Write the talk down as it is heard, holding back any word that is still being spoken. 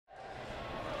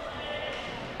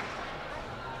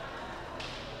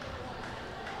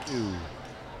Ooh.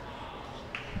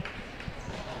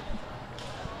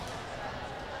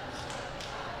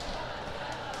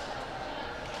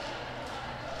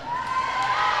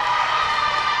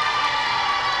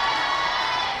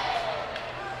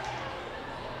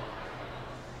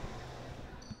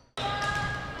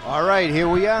 All right, here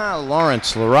we are,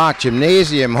 Lawrence LaRock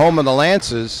Gymnasium, home of the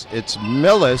Lancers. It's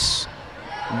Millis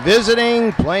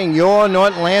visiting, playing your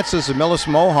Norton Lancers, the Millis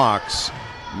Mohawks.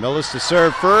 Millis to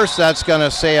serve first. That's going to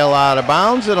sail out of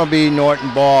bounds. It'll be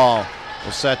Norton ball.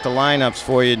 We'll set the lineups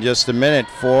for you in just a minute.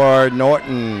 For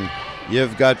Norton,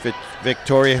 you've got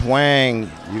Victoria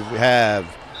Huang. You have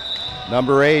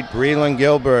number 8, Breland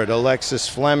Gilbert, Alexis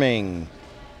Fleming,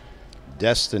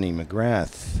 Destiny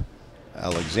McGrath,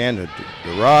 Alexander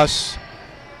DeRoss,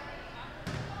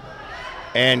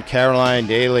 and Caroline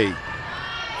Daly.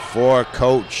 For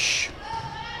coach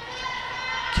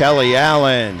Kelly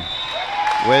Allen,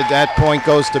 with that point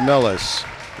goes to Millis,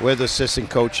 with assistant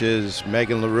coaches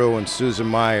Megan LaRue and Susan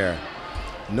Meyer.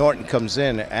 Norton comes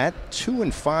in at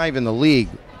 2-5 in the league,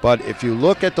 but if you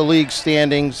look at the league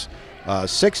standings,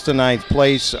 6th to 9th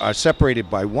place are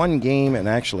separated by 1 game, and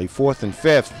actually 4th and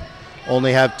 5th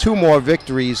only have 2 more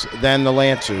victories than the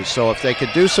Lancers. So if they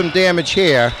could do some damage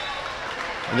here,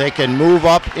 they can move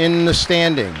up in the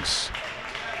standings.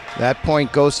 That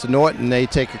point goes to Norton. They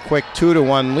take a quick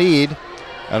 2-1 lead.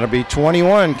 That'll be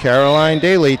 21. Caroline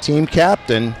Daly, team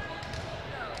captain,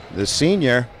 the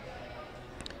senior,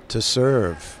 to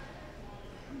serve.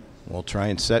 We'll try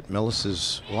and set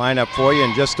Millis's lineup for you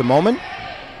in just a moment.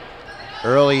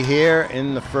 Early here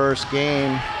in the first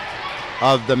game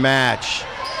of the match.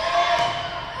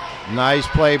 Nice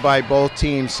play by both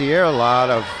teams here.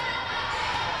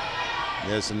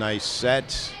 There's a nice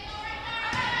set.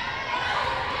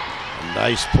 A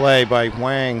nice play by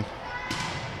Huang.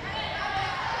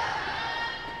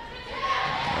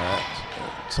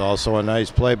 It's also a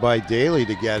nice play by Daly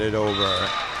to get it over.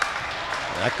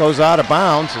 That goes out of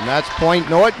bounds, and that's point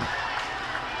Norton.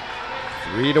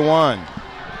 3-1.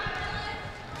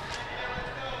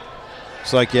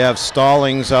 Looks like you have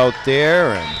Stallings out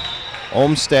there, and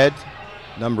Olmstead,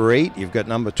 number 8. You've got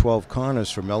number 12 Connors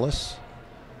for Millis.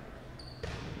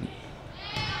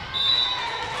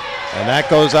 And that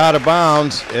goes out of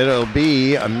bounds. It'll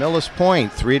be a Millis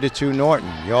point, 3-2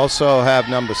 Norton. You also have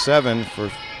number 7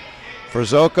 for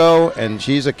Zoko, and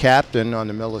she's a captain on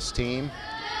the Millis team.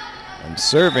 And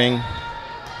serving,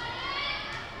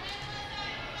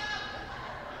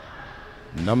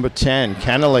 number 10,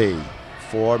 Kennelly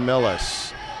for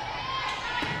Millis.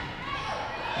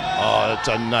 Oh, that's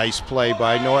a nice play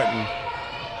by Norton.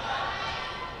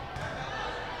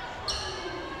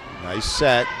 Nice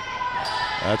set.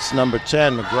 That's number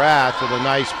 10, McGrath, with a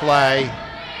nice play.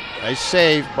 Nice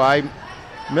save by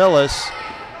Millis,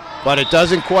 but it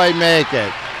doesn't quite make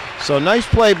it. So nice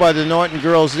play by the Norton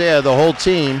girls there, the whole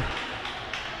team.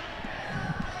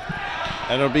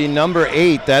 And it'll be number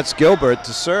 8, that's Gilbert,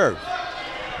 to serve.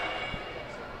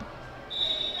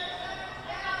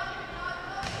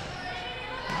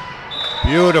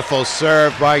 Beautiful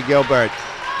serve by Gilbert.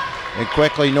 And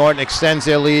quickly Norton extends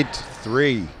their lead to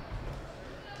 3.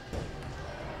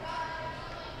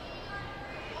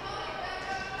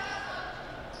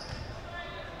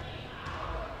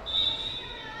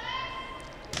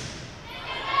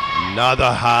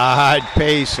 Another hard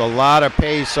pace, a lot of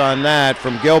pace on that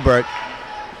from Gilbert.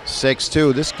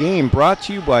 6-2. This game brought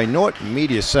to you by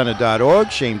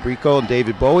NortonMediaCenter.org. Shane Brico and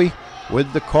David Bowie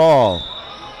with the call.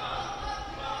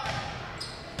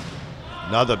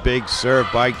 Another big serve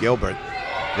by Gilbert.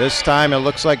 This time it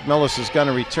looks like Millis is going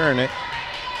to return it.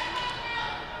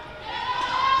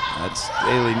 That's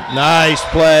Daly. Nice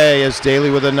play as Daly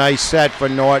with a nice set for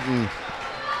Norton.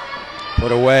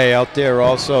 Put away out there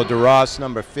also. DeRoss,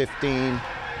 number 15.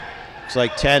 Looks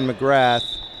like 10, McGrath.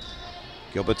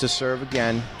 Gilbert to serve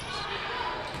again.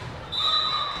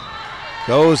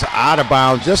 Goes out of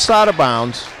bounds, just out of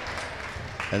bounds.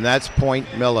 And that's point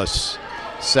Millis.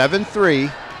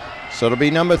 7-3. So it'll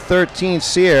be number 13,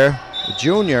 Sear, the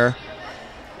junior,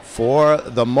 for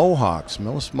the Mohawks,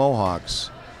 Millis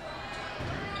Mohawks.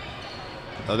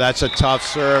 Oh, that's a tough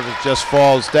serve. It just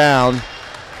falls down.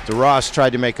 DeRoss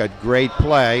tried to make a great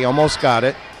play. Almost got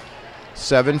it.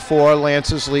 7-4.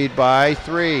 Lancers lead by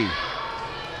 3.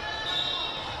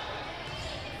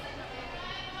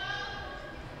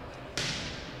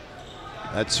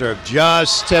 That serve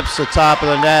just tips the top of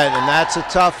the net, and that's a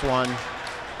tough one.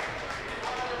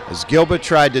 As Gilbert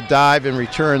tried to dive and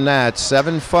return that.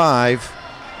 7-5.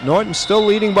 Norton still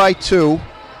leading by 2.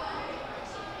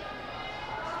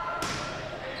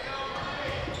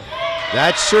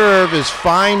 That serve is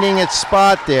finding its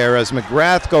spot there as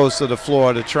McGrath goes to the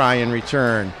floor to try and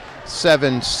return.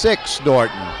 7-6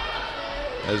 Norton.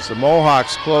 As the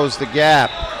Mohawks close the gap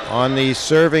on the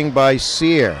serving by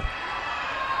Sear.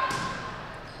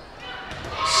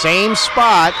 Same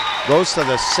spot, goes to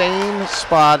the same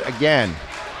spot again.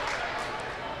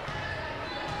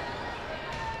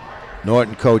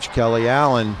 Norton coach Kelly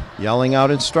Allen yelling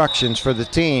out instructions for the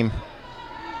team.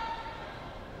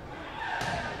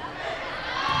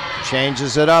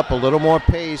 Changes it up, a little more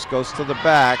pace, goes to the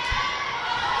back.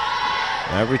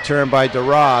 That return by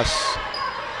DeRoss.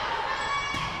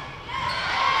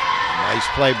 Nice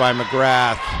play by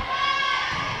McGrath.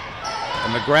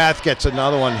 And McGrath gets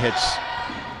another one, hits.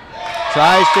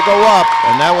 Tries to go up,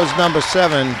 and that was number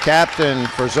 7, Captain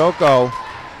Ferzoko.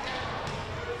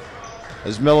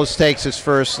 As Millis takes his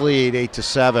first lead,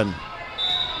 8-7.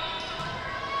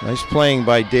 Nice playing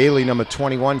by Daly, number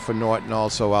 21 for Norton,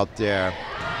 also out there.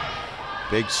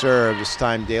 Big serve, this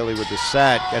time Daly with the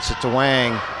set, gets it to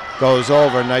Wang, goes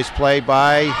over, nice play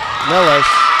by Millis,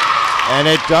 and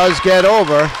it does get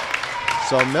over.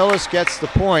 So Millis gets the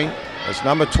point, as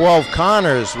number 12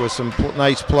 Connors with some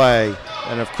nice play,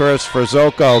 and of course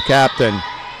Ferzoko, captain,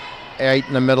 8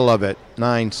 in the middle of it,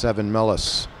 9-7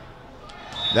 Millis.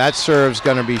 That serve's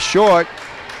gonna be short,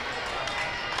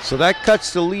 so that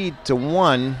cuts the lead to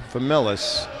 1 for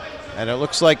Millis, and it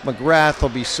looks like McGrath will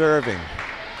be serving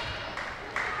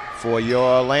for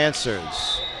your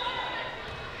Lancers.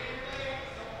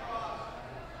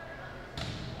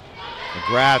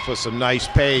 McGrath with some nice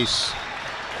pace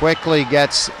quickly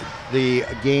gets the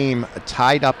game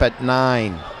tied up at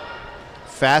 9.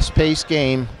 Fast-paced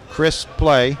game, crisp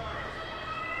play.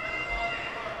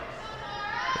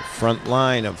 The front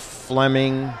line of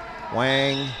Fleming,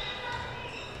 Wang,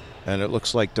 and it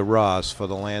looks like DeRoss for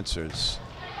the Lancers.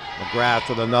 McGrath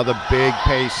with another big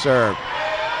pace serve.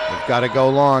 They've got to go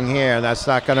long here, and that's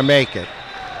not going to make it.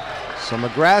 So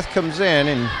McGrath comes in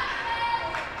and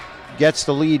gets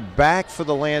the lead back for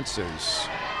the Lancers.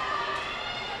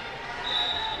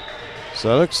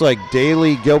 So it looks like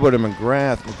Daly, Gilbert, and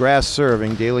McGrath. McGrath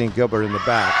serving, Daly and Gilbert in the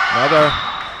back. Another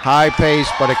high pace,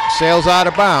 but it sails out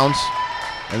of bounds,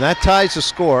 and that ties the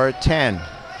score at 10.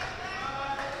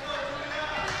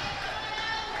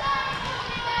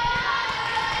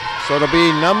 So it'll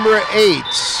be number 8,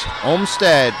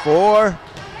 Olmsted for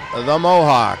the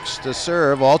Mohawks to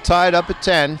serve, all tied up at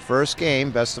 10. First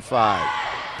game, best of 5.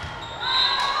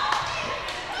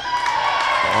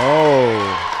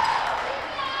 Oh.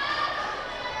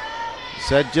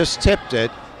 Said just tipped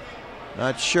it.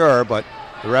 Not sure, but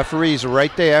the referees are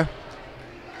right there.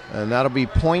 And that'll be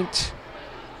point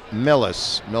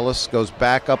Millis. Millis goes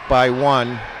back up by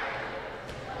 1.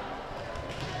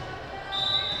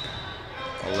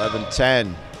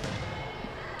 11-10.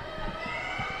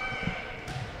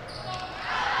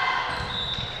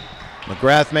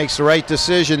 McGrath makes the right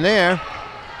decision there,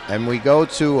 and we go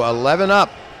to 11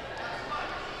 up.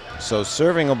 So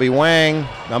serving will be Wang,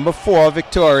 number 4,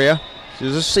 Victoria.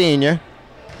 She's a senior.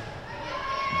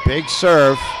 Big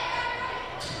serve.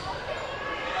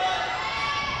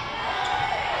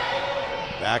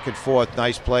 Back and forth,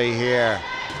 nice play here.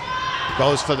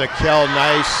 Goes for the kill,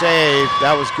 nice save.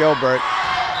 That was Gilbert.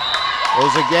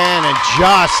 Goes again and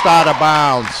just out of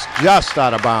bounds. Just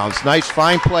out of bounds. Nice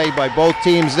fine play by both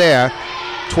teams there.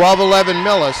 12-11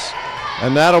 Millis.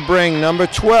 And that'll bring number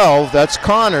 12, that's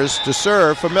Connors, to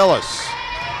serve for Millis.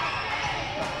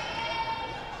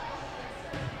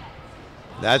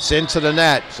 That's into the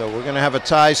net. So we're going to have a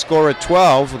tie score at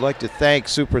 12. We'd like to thank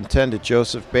Superintendent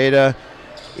Joseph Beta,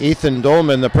 Ethan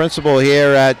Dolman, the principal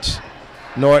here at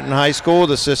Norton High School,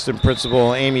 the assistant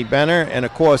principal Amy Benner, and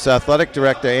of course athletic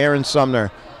director Aaron Sumner.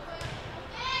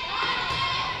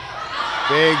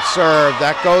 Big serve,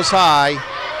 that goes high.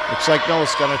 Looks like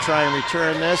Millis going to try and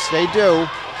return this. They do.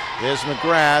 There's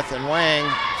McGrath, and Wang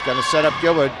is going to set up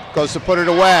Gilbert. Goes to put it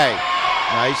away.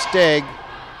 Nice dig.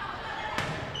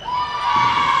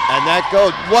 And that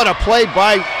goes, what a play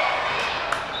by,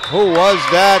 who was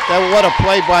that? What a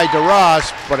play by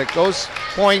DeRoss, but it goes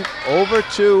point over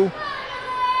to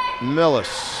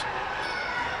Millis.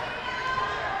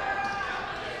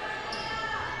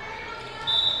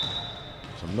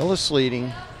 So Millis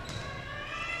leading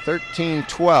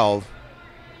 13-12.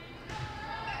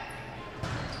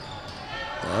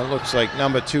 That looks like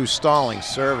number 2 Stalling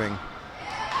serving.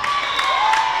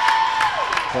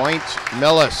 Point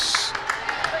Millis.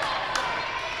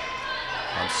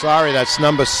 I'm sorry, that's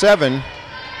number 7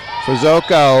 for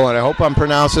Zoko, and I hope I'm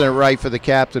pronouncing it right for the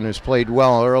captain, who's played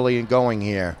well early in going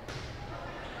here.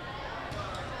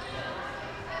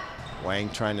 Wang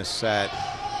trying to set.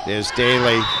 There's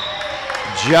Daly.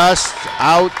 just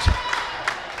out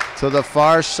to the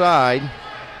far side.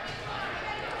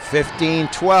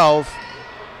 15-12.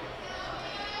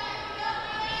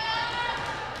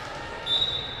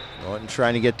 Norton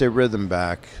trying to get their rhythm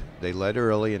back. They led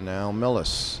early, and now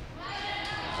Millis.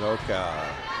 Zoka.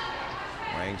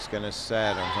 Wang's going to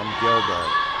set on Gilbert.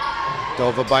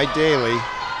 Over by Daly.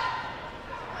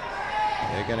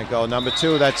 They're going to go number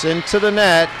 2. That's into the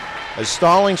net. As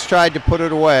Stallings tried to put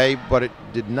it away, but it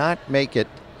did not make it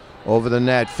over the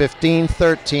net.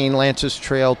 15-13, Lancers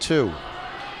trail 2.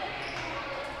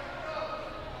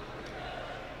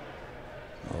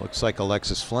 Well, looks like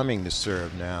Alexis Fleming to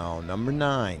serve now. Number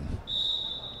 9.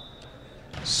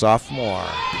 Sophomore.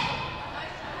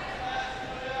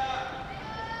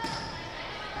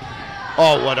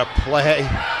 Oh, what a play.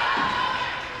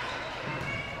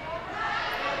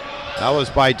 That was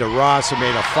by DeRoss, who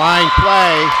made a fine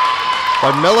play.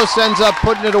 But Millis ends up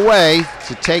putting it away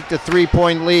to take the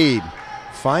 3-point lead.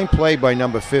 Fine play by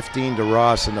number 15,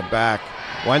 DeRoss, in the back.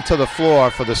 Went to the floor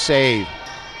for the save.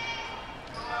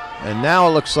 And now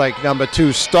it looks like number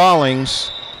 2,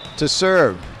 Stallings, to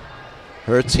serve.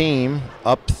 Her team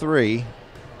up 3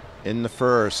 in the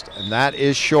first. And that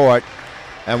is short.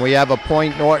 And we have a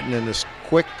point Norton in this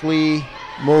quickly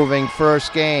moving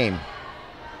first game.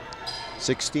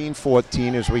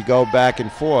 16-14 as we go back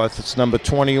and forth. It's number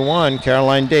 21,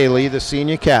 Caroline Daly, the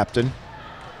senior captain.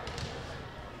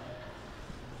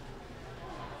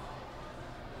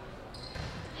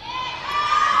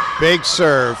 Big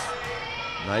serve.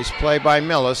 Nice play by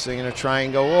Millis. They're going to try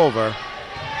and go over.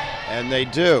 And they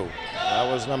do.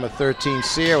 That was number 13,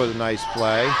 Sear, with a nice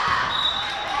play.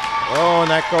 Oh,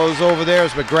 and that goes over there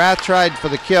as McGrath tried for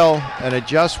the kill, and it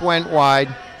just went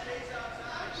wide.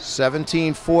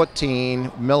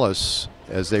 17-14, Millis,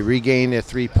 as they regain their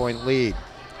 3-point lead.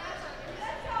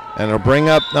 And it'll bring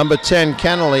up number 10,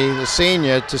 Kennelly, the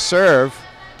senior, to serve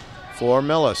for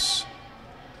Millis.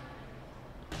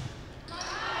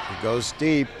 He goes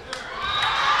deep.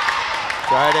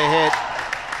 Try to hit.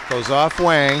 Goes off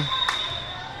Wang.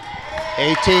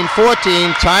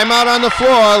 18-14, timeout on the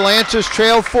floor. Lancers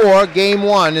trail 4, game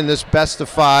 1 in this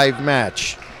best-of-5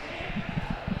 match.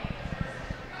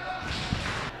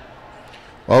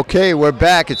 Okay, we're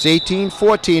back. It's 18-14,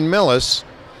 Millis.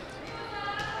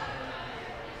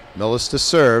 Millis to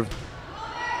serve.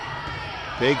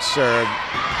 Big serve.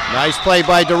 Nice play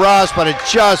by DeRoss, but it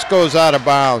just goes out of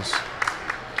bounds.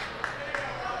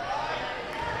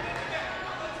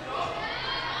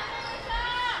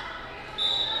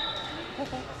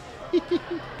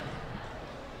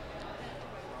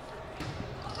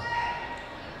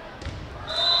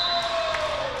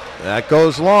 That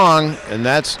goes long, and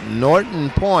that's Norton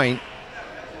point.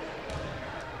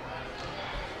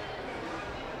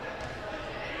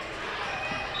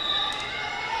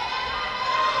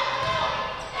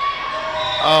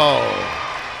 Oh,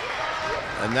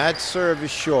 and that serve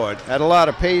is short. Had a lot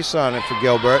of pace on it for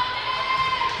Gilbert.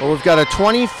 Well, we've got a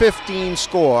 20-15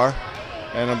 score,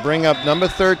 and I'll bring up number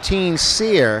 13,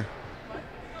 Sear,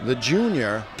 the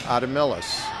junior, out of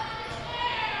Millis.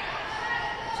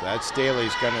 That's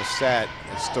Daly's going to set.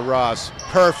 It's DeRoss,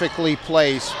 perfectly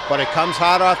placed, but it comes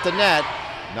hot off the net.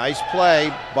 Nice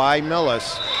play by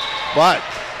Millis, but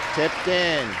tipped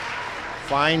in.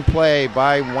 Fine play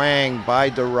by Wang,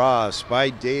 by DeRoss, by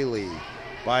Daly,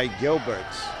 by Gilbert.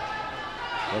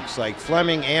 Looks like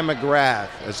Fleming and McGrath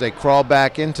as they crawl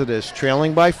back into this,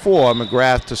 trailing by 4.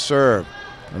 McGrath to serve,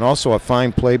 and also a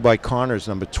fine play by Connors,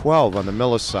 number 12, on the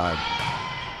Millis side.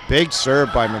 Big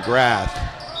serve by McGrath.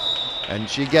 And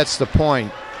she gets the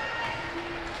point.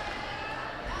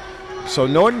 So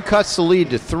Norton cuts the lead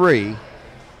to 3.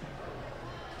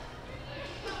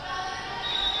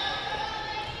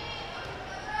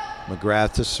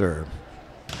 McGrath to serve.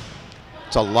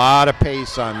 It's a lot of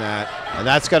pace on that, and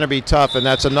that's going to be tough, and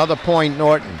that's another point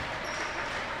Norton.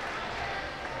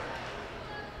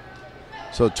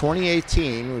 So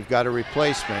 2018, we've got a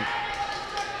replacement.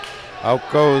 Out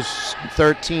goes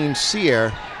 13,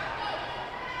 Sear,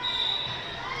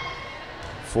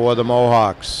 for the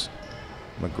Mohawks.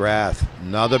 McGrath,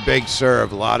 another big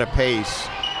serve, a lot of pace.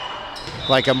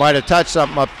 Like I might have touched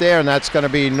something up there, and that's going to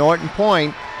be Norton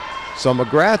point. So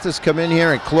McGrath has come in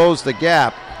here and closed the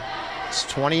gap. It's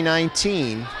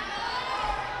 2019.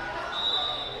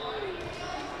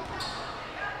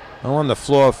 On the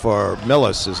floor for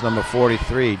Millis is number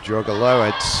 43,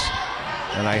 Drogalewicz.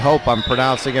 And I hope I'm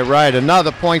pronouncing it right.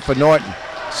 Another point for Norton.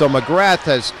 So McGrath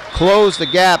has closed the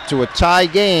gap to a tie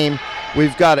game.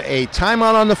 We've got a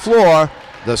timeout on the floor.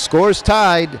 The score's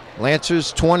tied.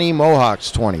 Lancers 20,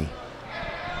 Mohawks 20.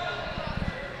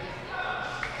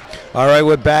 All right,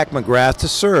 we're back. McGrath to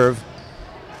serve.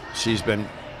 She's been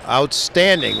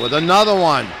outstanding with another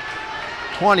one.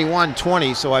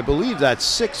 21-20, so I believe that's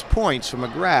 6 points for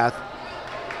McGrath.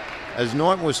 As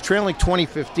Norton was trailing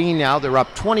 20-15 now, they're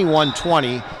up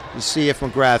 21-20. You see if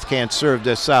McGrath can't serve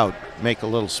this out. Make a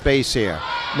little space here.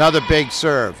 Another big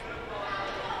serve.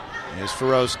 Here's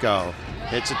Ferrosco.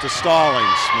 Hits it to Stallings.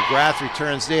 McGrath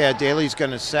returns there. Daly's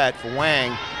going to set for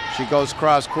Wang. She goes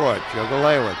cross court.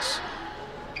 Jogalewicz.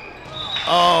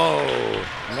 Oh,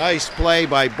 nice play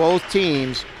by both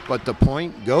teams, but the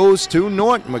point goes to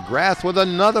Norton. McGrath with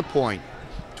another point.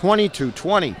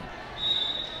 22-20.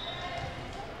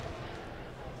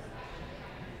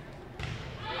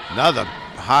 Another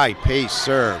high-paced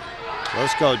serve.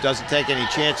 Roscoe doesn't take any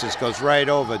chances, goes right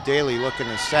over. Daly looking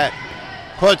to set.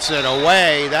 Puts it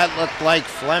away. That looked like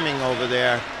Fleming over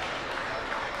there.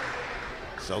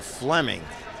 So Fleming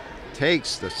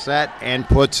takes the set and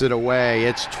puts it away.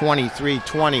 It's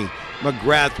 23-20.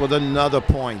 McGrath with another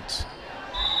point.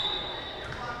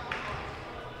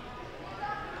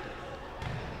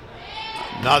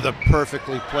 Another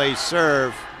perfectly placed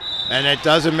serve, and it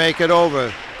doesn't make it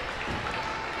over.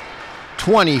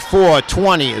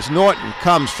 24-20 as Norton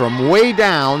comes from way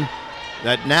down,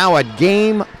 that now at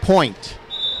game point,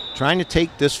 trying to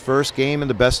take this first game in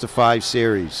the best-of-5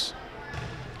 series.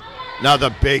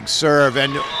 Another big serve,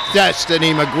 and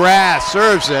Destiny McGrath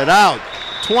serves it out.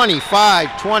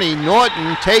 25-20,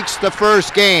 Norton takes the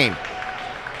first game.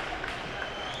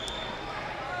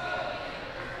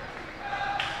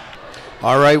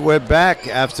 All right, we're back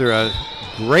after a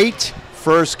great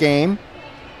first game.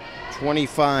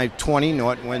 25-20,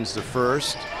 Norton wins the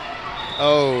first.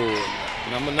 Oh,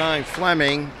 number 9,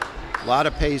 Fleming. A lot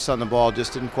of pace on the ball,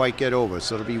 just didn't quite get over.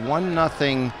 So it'll be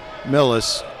 1-0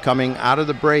 Millis coming out of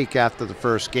the break after the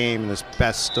first game in this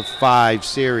best-of-5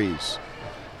 series.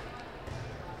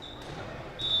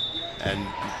 And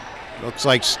looks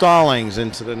like Stallings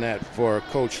into the net for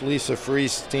Coach Lisa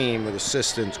Free's team with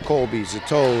assistants Colby,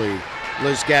 Zatoli,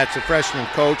 Liz Gatz, the freshman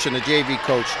coach, and the JV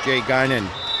coach Jay Guinan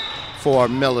for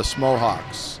Millis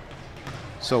Mohawks.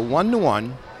 So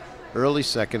 1-1, early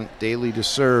second, Daly to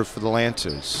serve for the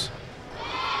Lancers.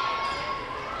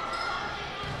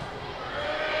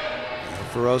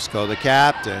 Ferrosco, the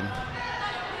captain,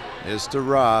 is to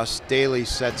Ross. Daly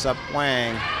sets up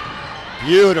Wang.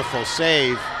 Beautiful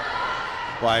save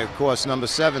by, of course, number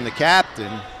 7, the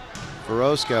captain.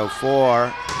 Ferrosco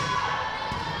for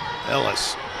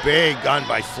Millis. Big gun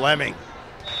by Fleming.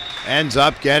 Ends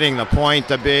up getting the point,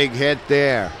 the big hit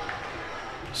there.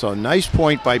 So nice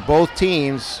point by both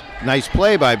teams. Nice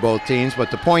play by both teams,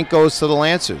 but the point goes to the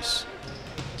Lancers.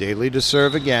 Daly to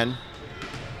serve again.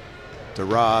 To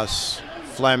Ross,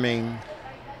 Fleming,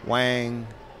 Wang,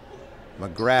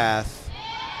 McGrath,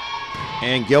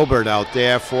 and Gilbert out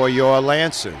there for your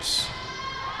Lancers.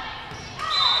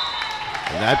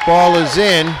 And that ball is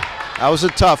in. That was a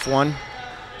tough one.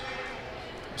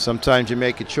 Sometimes you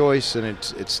make a choice and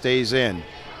it stays in.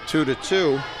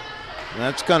 2-2. And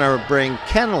that's going to bring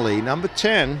Kennelly, number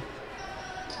 10,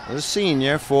 the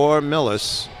senior for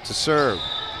Millis, to serve.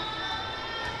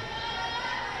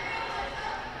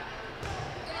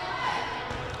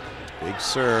 Big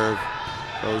serve.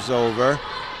 Goes over.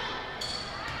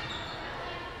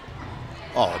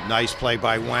 Oh, nice play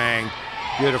by Wang.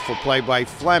 Beautiful play by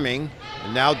Fleming.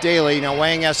 And now Daly. Now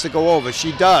Wang has to go over.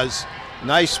 She does.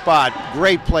 Nice spot.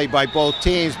 Great play by both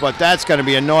teams, but that's going to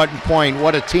be a Norton point.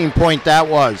 What a team point that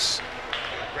was.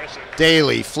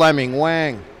 Daly, Fleming,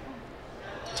 Wang.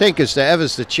 Take us to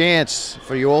Evers the chance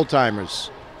for you old-timers.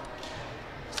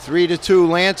 3-2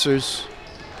 Lancers.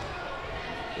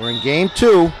 We're in game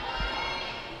 2.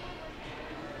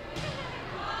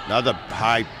 Another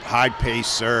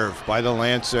high-paced serve by the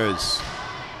Lancers.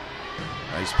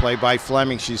 Nice play by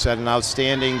Fleming. She's had an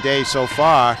outstanding day so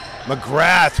far.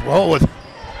 McGrath, whoa, with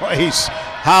place.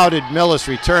 How did Millis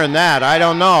return that? I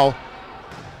don't know.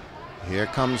 Here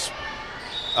comes,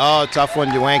 oh, tough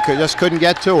one. Duane just couldn't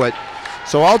get to it.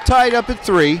 So all tied up at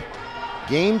 3.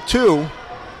 Game 2.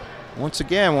 Once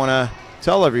again, want to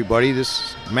tell everybody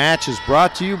this match is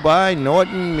brought to you by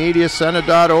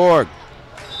NortonMediaCenter.org.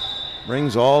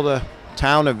 Brings all the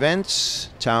town events,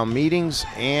 town meetings,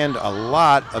 and a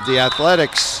lot of the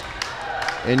athletics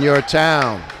in your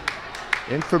town.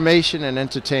 Information and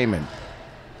entertainment.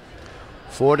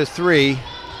 4-3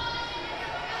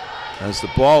 as the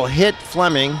ball hit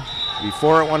Fleming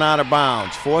before it went out of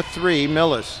bounds. 4-3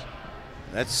 Millis.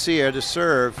 That's Sear to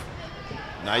serve.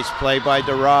 Nice play by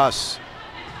DeRoss.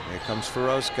 Here comes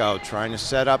Ferrosco trying to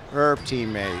set up her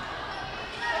teammate.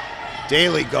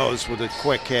 Daly goes with a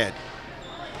quick hit.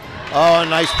 Oh,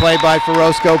 nice play by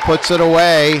Ferrosco, puts it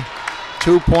away.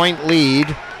 2-point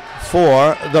lead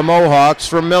for the Mohawks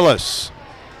from Millis.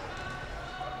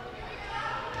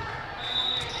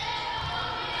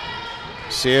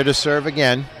 Sear to serve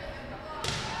again.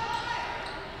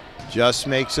 Just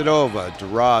makes it over.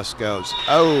 DeRoss goes,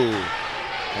 oh.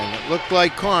 And it looked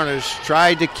like Corners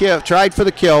tried for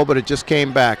the kill, but it just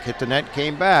came back. Hit the net,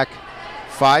 came back.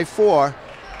 5-4.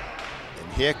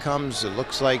 And here comes, it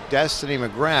looks like Destiny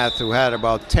McGrath, who had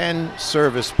about 10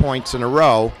 service points in a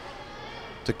row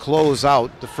to close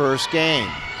out the first game.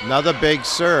 Another big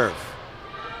serve.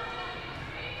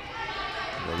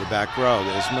 Go to the back row.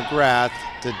 There's McGrath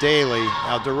to Daly.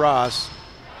 Now DeRoss.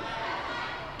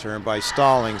 Turned by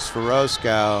Stallings for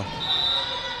Roscoe.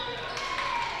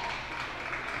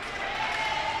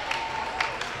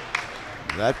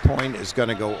 That point is going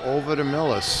to go over to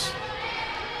Millis.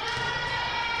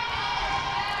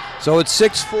 So it's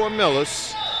 6-4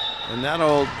 Millis, and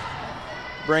that'll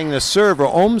bring the server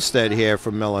Olmsted here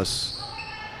for Millis.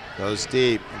 Goes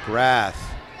deep, McGrath.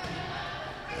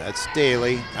 That's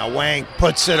Daly. Now Wang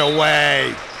puts it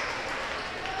away.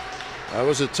 That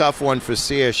was a tough one for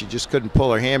Sear. She just couldn't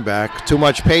pull her hand back. Too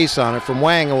much pace on it from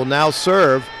Wang, who will now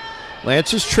serve.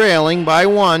 Lance is trailing by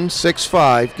 1,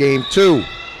 6-5, game 2.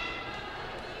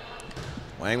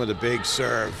 Wang with a big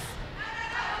serve.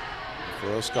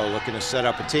 Roscoe looking to set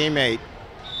up a teammate.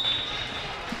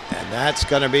 And that's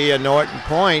going to be a Norton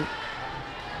point.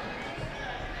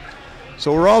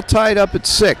 So we're all tied up at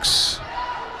 6.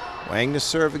 Wang to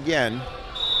serve again.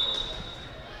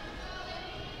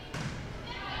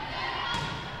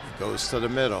 Goes to the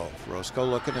middle. Roscoe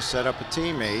looking to set up a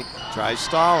teammate. Tries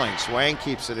Stallings. Wang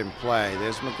keeps it in play.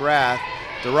 There's McGrath.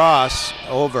 DeRoss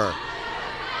over.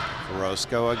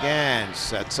 Roscoe again,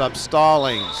 sets up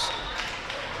Stallings.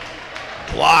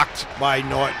 Blocked by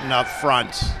Norton up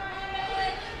front.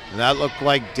 And that looked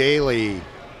like Daly,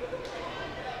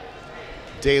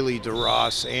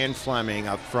 DeRoss, and Fleming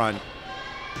up front.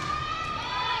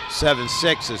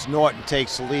 7-6 as Norton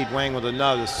takes the lead. Wang with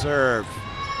another serve.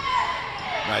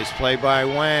 Nice play by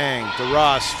Wang.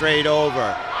 DeRoss straight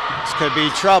over. This could be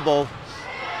trouble.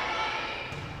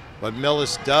 But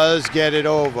Millis does get it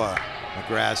over.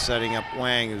 McGrath setting up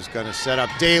Wang, who's going to set up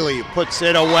Daly, who puts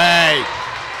it away.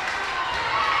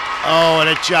 Oh, and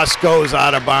it just goes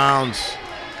out of bounds.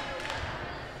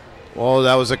 Oh,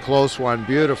 that was a close one.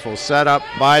 Beautiful setup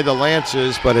by the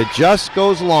Lancers, but it just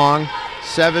goes long.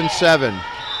 7-7.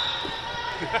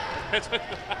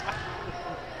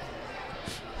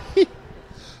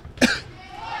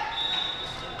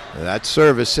 That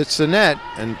service hits the net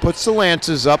and puts the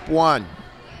Lancers up 1.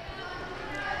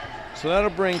 So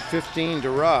that'll bring 15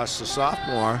 DeRoss, the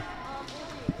sophomore,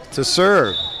 to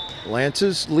serve.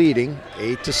 Lancers leading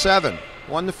 8-7.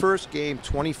 Won the first game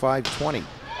 25-20.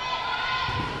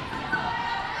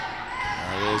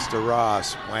 There's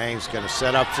DeRoss. Wang's going to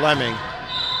set up Fleming.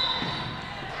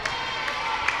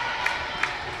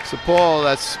 So Paul,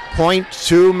 that's point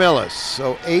to Millis.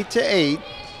 So 8-8.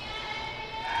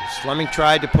 Fleming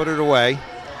tried to put it away.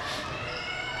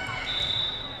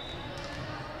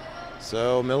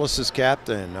 So Millis'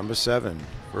 captain, number 7,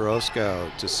 Roscoe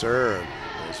to serve.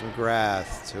 There's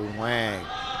McGrath to Wang.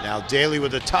 Now Daly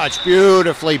with a touch,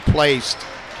 beautifully placed.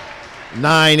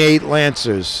 9-8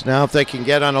 Lancers. Now if they can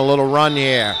get on a little run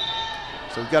here.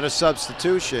 So we've got a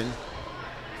substitution.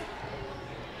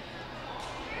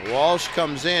 Walsh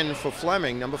comes in for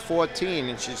Fleming, number 14,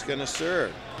 and she's going to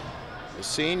serve. The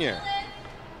senior.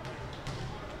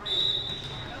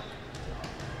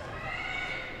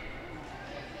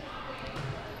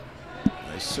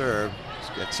 Serve,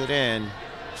 just gets it in.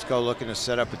 Just go looking to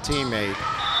set up a teammate.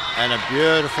 And a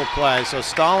beautiful play. So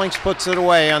Stallings puts it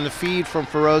away on the feed from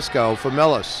Roscoe for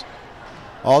Millis.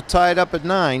 All tied up at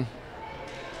 9.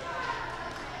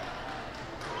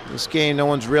 This game, no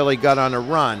one's really got on a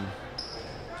run.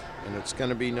 And it's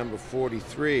going to be number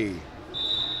 43,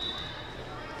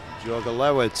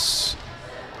 Jogalewicz,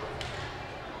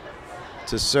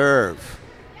 to serve.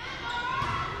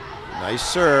 Nice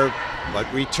serve.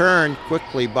 But returned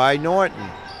quickly by Norton.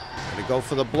 Going to go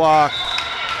for the block.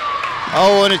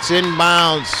 Oh, and it's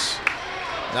inbounds.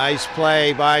 Nice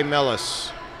play by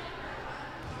Millis.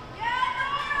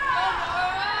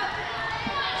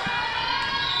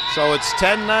 So it's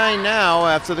 10-9 now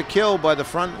after the kill by the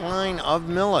front line of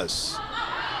Millis.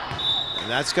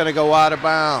 And that's going to go out of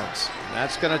bounds. And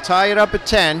that's going to tie it up at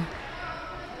 10.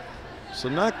 So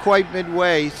not quite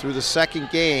midway through the second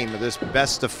game of this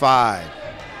best of 5.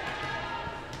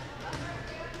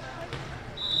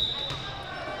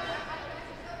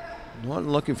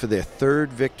 Norton looking for their 3rd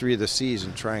victory of the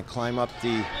season, try and climb up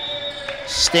the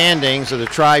standings of the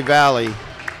Tri-Valley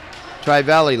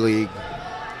League.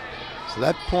 So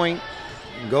that point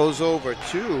goes over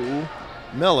to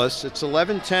Millis. It's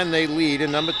 11-10 they lead,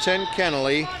 and number 10,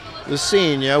 Kennelly, the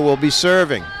senior, will be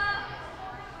serving.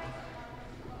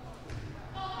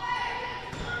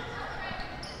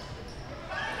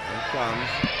 Here comes.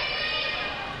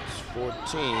 It's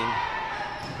 14.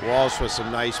 Walsh with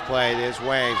some nice play. There's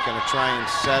Wayne. Going to try and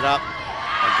set up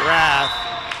McGrath.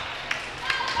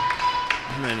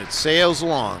 And it sails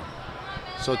along.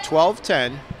 So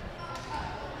 12-10.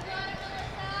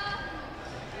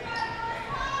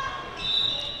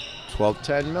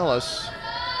 12-10 Millis.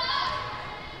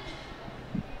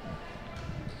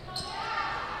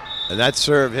 And that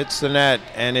serve hits the net,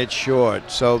 and it's short.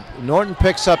 So Norton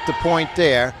picks up the point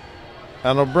there,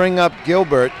 and will bring up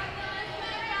Gilbert,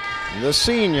 the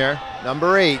senior,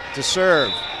 number 8, to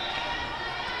serve.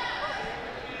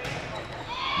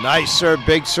 Nice serve,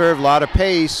 big serve, a lot of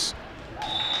pace.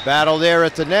 Battle there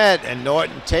at the net, and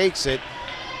Norton takes it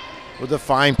with a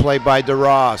fine play by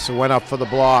DeRoss, who went up for the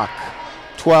block.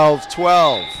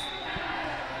 12-12.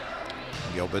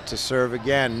 Gilbert to serve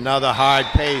again. Another hard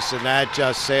pace, and that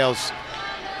just sails,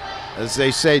 as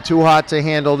they say, too hot to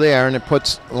handle there, and it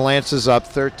puts Lancers up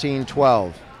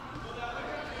 13-12.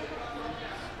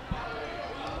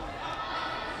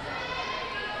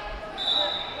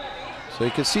 So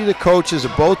you can see the coaches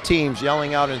of both teams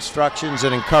yelling out instructions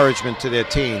and encouragement to their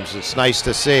teams. It's nice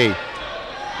to see.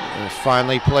 And it's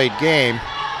finally played game.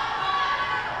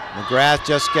 McGrath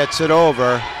just gets it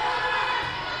over.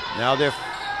 Now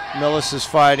Millis is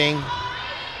fighting.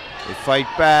 They fight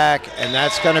back, and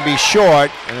that's going to be short,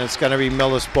 and it's going to be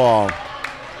Millis ball.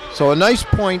 So a nice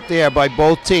point there by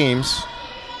both teams.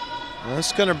 And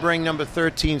that's going to bring number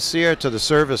 13, Sear, to the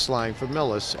service line for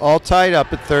Millis. All tied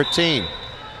up at 13.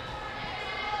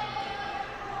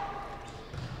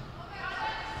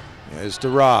 There's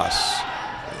DeRoss.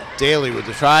 Daly with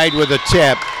the tried with a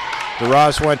tip.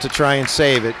 DeRoss went to try and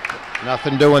save it.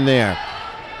 Nothing doing there.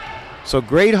 So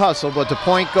great hustle, but the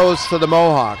point goes to the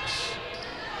Mohawks.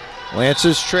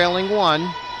 Lancers trailing 1.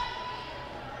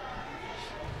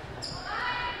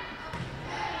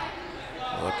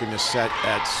 Looking to set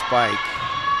at Spike.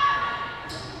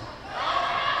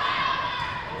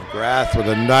 McGrath with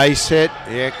a nice hit.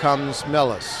 Here comes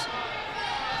Millis.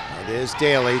 There's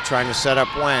Daly trying to set up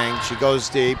Wang. She goes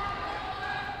deep.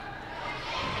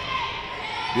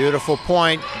 Beautiful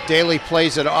point. Daly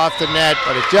plays it off the net,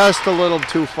 but it's just a little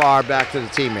too far back to the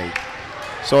teammate.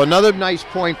 So another nice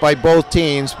point by both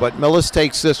teams, but Millis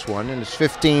takes this one, and it's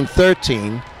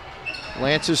 15-13.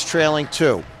 Lancers trailing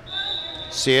 2.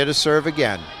 Sear to serve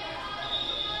again.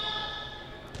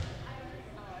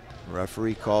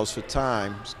 Referee calls for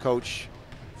time. Coach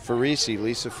Farisi,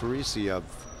 Lisa Farisi of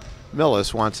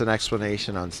Millis, wants an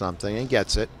explanation on something and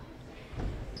gets it.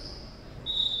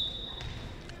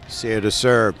 Sear to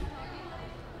serve.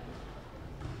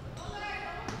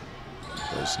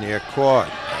 Goes near court.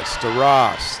 That's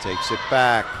DeRoss. Takes it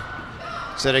back.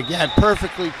 Set again,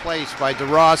 perfectly placed by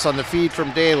DeRoss on the feed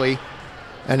from Daly.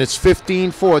 And it's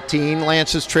 15-14.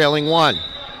 Lancers trailing 1.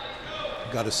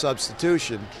 Got a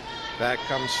substitution. Back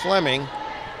comes Fleming.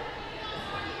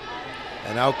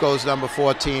 And out goes number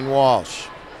 14, Walsh.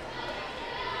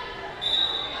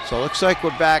 So it looks like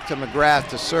we're back to McGrath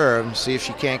to serve and see if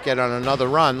she can't get on another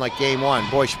run like game 1.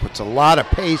 Boy, she puts a lot of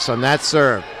pace on that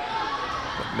serve.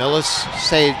 But Millis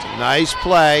saved. Nice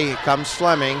play. Here comes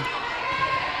Fleming.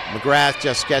 McGrath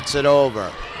just gets it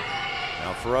over.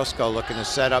 Now Ferosco looking to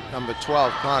set up number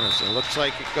 12, Connors. It looks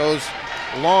like it goes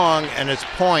long, and it's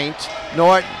point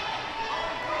Norton.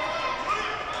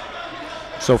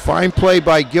 So fine play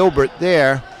by Gilbert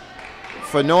there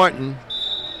for Norton.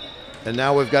 And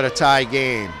now we've got a tie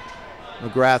game.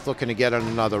 McGrath looking to get on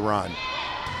another run.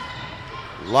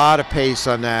 A lot of pace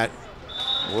on that.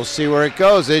 We'll see where it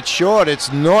goes. It's short.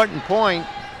 It's Norton point.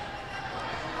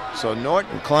 So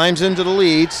Norton climbs into the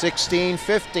lead,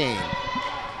 16-15.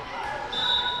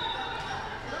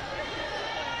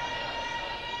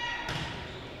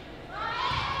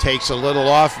 Takes a little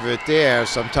off of it there.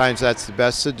 Sometimes that's the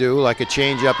best to do, like a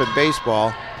change-up in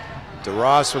baseball.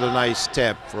 DeRoss with a nice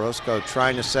tip. Ferosco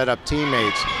trying to set up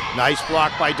teammates. Nice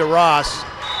block by DeRoss.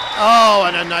 Oh,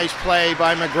 and a nice play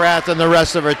by McGrath and the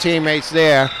rest of her teammates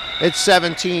there. It's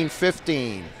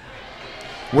 17-15.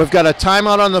 We've got a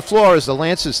timeout on the floor as the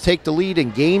Lancers take the lead in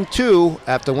game 2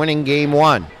 after winning game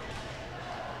 1.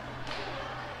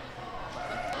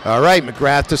 All right,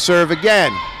 McGrath to serve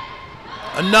again.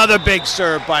 Another big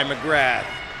serve by McGrath.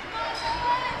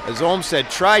 As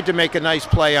Olmstead tried to make a nice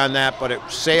play on that, but it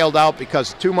sailed out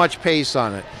because of too much pace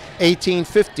on it.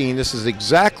 18-15, this is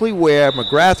exactly where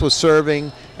McGrath was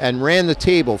serving and ran the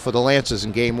table for the Lancers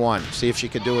in game 1. See if she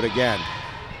could do it again.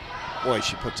 Boy,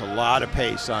 she puts a lot of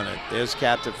pace on it. There's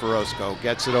Captain Ferosco.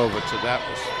 Gets it over to, that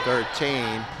was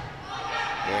 13.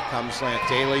 Here comes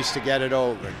Daly's to get it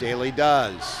over. Daly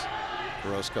does.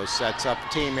 Ferosco sets up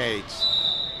teammates.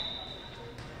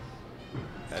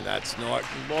 And that's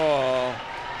Norton ball.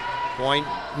 Point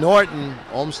Norton.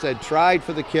 Olmsted tried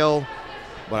for the kill,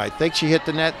 but I think she hit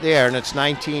the net there, and it's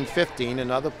 19-15.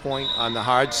 Another point on the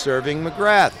hard-serving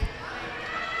McGrath.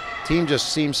 Team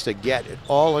just seems to get it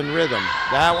all in rhythm.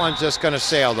 That one's just going to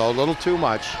sail, though, a little too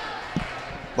much.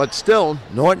 But still,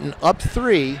 Norton up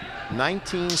 3,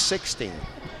 19-16.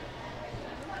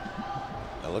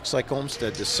 It looks like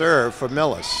Olmsted to serve for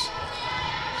Millis.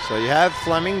 So you have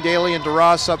Fleming, Daly, and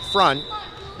DeRoss up front.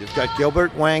 You've got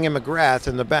Gilbert, Wang, and McGrath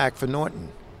in the back for Norton.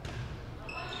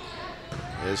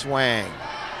 There's Wang.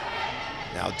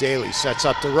 Now Daly sets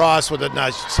up DeRoss with a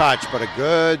nice touch, but a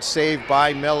good save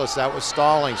by Millis. That was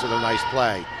Stallings with a nice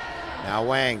play. Now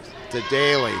Wang to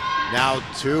Daly. Now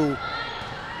to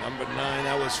number 9.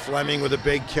 That was Fleming with a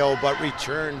big kill, but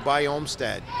returned by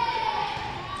Olmsted.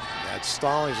 That's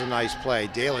Stallings, a nice play.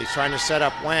 Daly's trying to set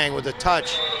up Wang with a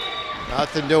touch.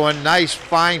 Nothing doing. Nice,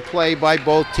 fine play by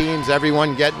both teams.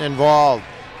 Everyone getting involved.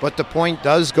 But the point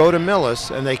does go to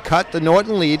Millis, and they cut the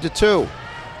Norton lead to 2.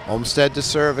 Olmsted to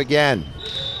serve again.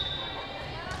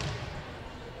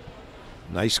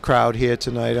 Nice crowd here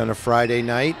tonight on a Friday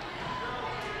night.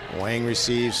 Wang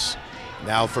receives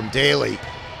now from Daly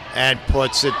and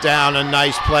puts it down. A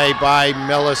nice play by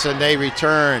Millis, and they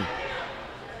return.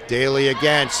 Daly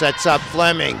again sets up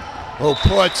Fleming, who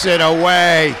puts it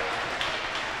away.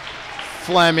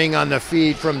 Fleming on the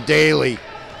feed from Daly.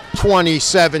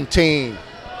 20-17.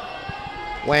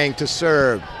 Wang to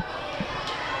serve.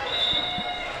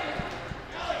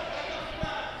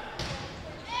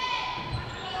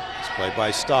 Play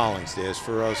by Stallings. There's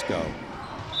Ferosco.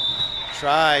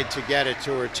 Tried to get it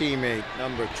to her teammate,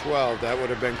 number 12. That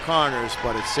would have been Connors,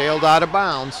 but it sailed out of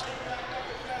bounds.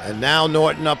 And now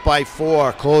Norton up by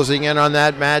 4, closing in on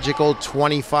that magical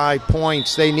 25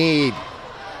 points they need.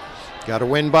 Got to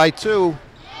win by 2. And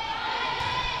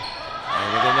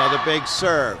with another big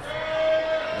serve.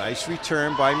 Nice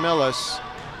return by Millis.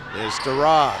 There's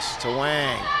DeRoss to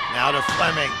Wang. Now to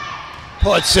Fleming.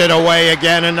 Puts it away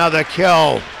again. Another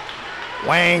kill.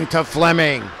 Wang to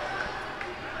Fleming.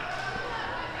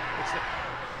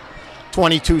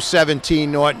 22-17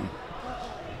 Norton.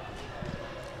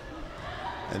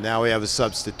 And now we have a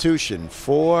substitution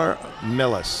for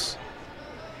Millis.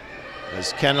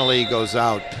 As Kennelly goes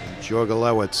out,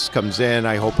 Jorgalewicz comes in.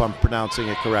 I hope I'm pronouncing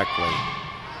it correctly.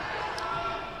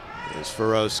 There's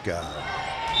Ferosco.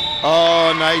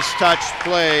 Oh, nice touch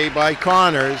play by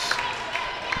Connors.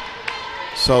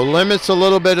 So limits a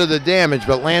little bit of the damage,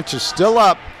 but Lance is still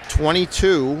up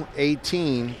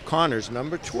 22-18. Connors,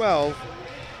 number 12,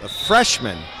 the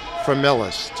freshman from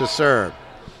Millis to serve.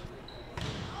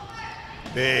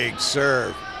 Big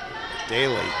serve.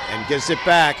 Daly, and gives it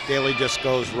back. Daly just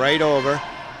goes right over.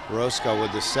 Roscoe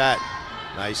with the set.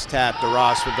 Nice tap.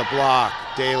 DeRoss with the block.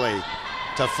 Daly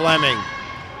to Fleming.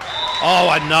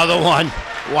 Oh, another one.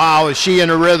 Wow, is she in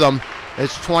a rhythm?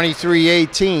 It's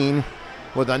 23-18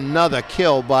 with another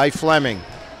kill by Fleming.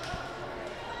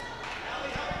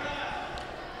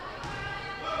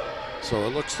 So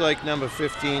it looks like number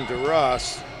 15,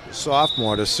 DeRoss, the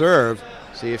sophomore, to serve.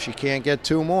 See if she can't get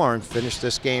 2 more and finish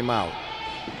this game out.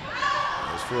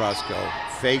 There's Ferosco.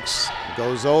 Fakes,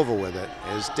 goes over with it.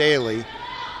 Is Daly.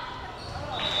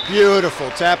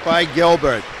 Beautiful tap by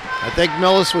Gilbert. I think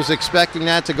Millis was expecting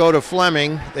that to go to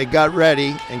Fleming. They got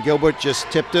ready, and Gilbert just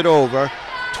tipped it over.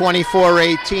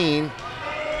 24-18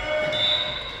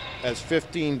 as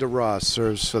 15 DeRoss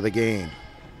serves for the game.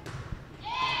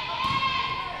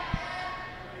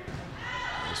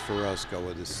 There's Ferosco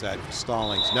with his set for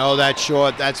Stallings. No, that's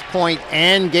short. That's point,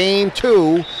 and game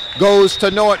 2 goes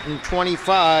to Norton,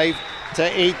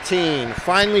 25-18.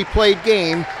 Finally played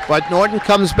game, but Norton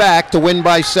comes back to win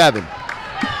by 7.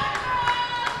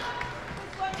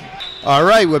 All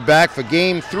right, we're back for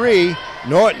game 3.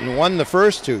 Norton won the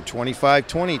first 2,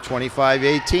 25-20,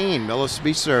 25-18. Millis to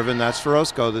be serving. That's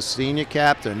Ferosco, the senior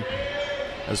captain.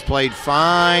 Has played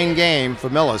fine game for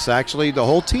Millis. Actually, the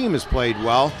whole team has played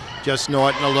well. Just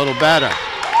Norton a little better.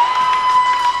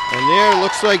 And there,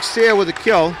 looks like Sear with a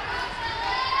kill.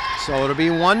 So it'll be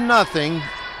 1-0.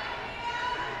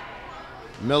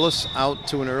 Millis out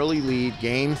to an early lead,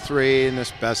 game 3 in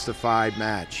this best-of-5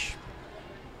 match.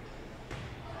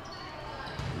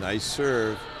 Nice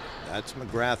serve. That's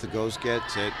McGrath who goes,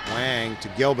 gets it. Wang to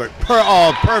Gilbert.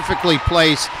 Perfectly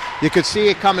placed. You could see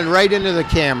it coming right into the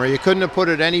camera. You couldn't have put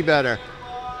it any better.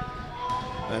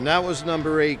 And that was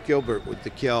number 8, Gilbert, with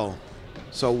the kill.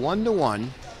 So 1-1.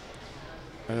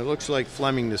 And it looks like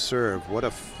Fleming to serve. What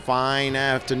a fine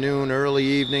afternoon, early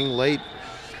evening, late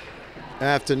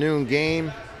afternoon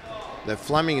game that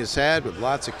Fleming has had with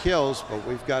lots of kills, but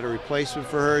we've got a replacement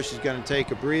for her. She's going to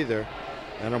take a breather.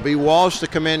 And it'll be Walsh to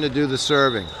come in to do the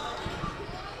serving.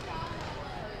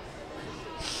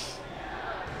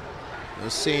 The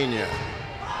senior.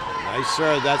 Nice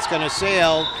serve. That's going to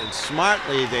sail. And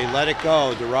smartly, they let it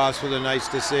go. DeRoss with a nice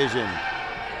decision.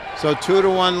 So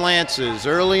 2-1 Lancers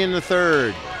early in the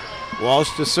third.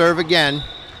 Walsh to serve again.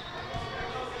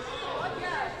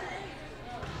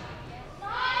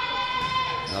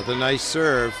 Another nice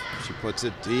serve. She puts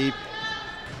it deep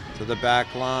to the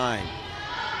back line.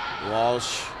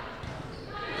 Walsh.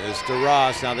 There's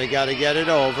DeRoss. Now they got to get it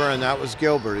over, and that was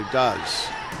Gilbert who does.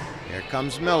 Here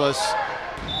comes Millis.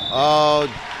 Oh,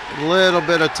 a little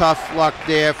bit of tough luck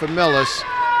there for Millis,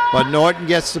 but Norton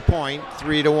gets the point,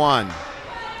 3-1.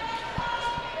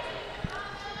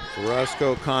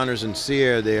 Roscoe, Connors, and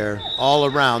Sear there all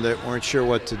around it, weren't sure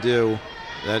what to do,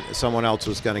 that someone else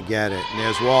was going to get it. And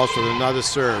there's Walsh with another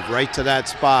serve right to that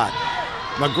spot.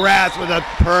 McGrath with a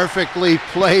perfectly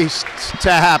placed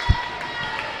tap.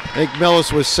 I think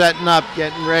Millis was setting up,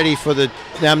 getting ready for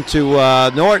them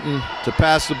to Norton to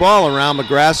pass the ball around.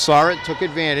 McGrath saw it, took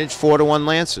advantage, 4-1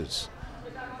 Lancers.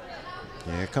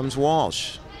 Here comes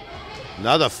Walsh.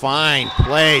 Another fine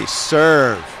play,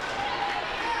 serve.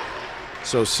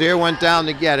 So Sear went down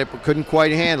to get it, but couldn't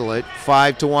quite handle it.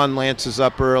 5-1, Lancers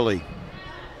up early.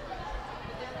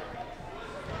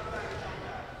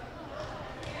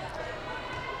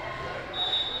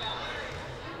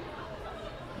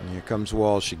 And here comes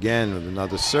Walsh again with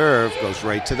another serve. Goes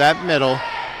right to that middle.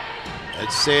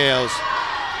 It sails.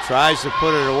 Tries to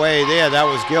put it away there. That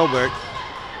was Gilbert.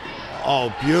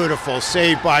 Oh, beautiful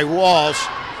save by Walsh.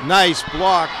 Nice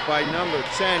block by number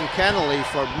 10, Kennelly,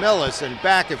 for Millis, and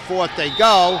back and forth they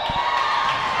go.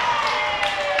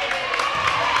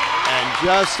 And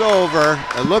just over,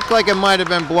 it looked like it might have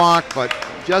been blocked, but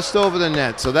just over the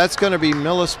net. So that's going to be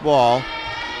Millis ball.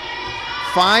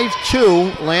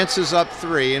 5-2, Lancers up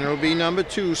 3, and it'll be number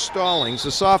 2, Stallings,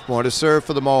 the sophomore, to serve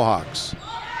for the Mohawks.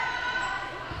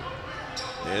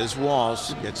 There's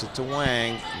Walsh, gets it to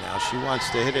Wang. Now she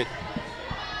wants to hit it.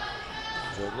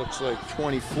 So it looks like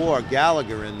 24,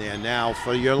 Gallagher in there now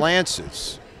for your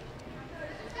Lancers.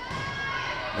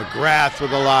 McGrath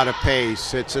with a lot of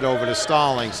pace, hits it over to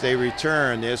Stallings. They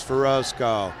return, there's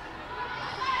Ferrosco.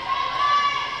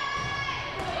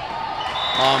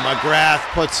 Oh, McGrath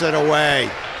puts it away.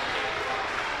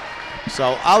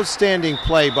 So outstanding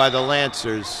play by the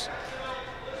Lancers.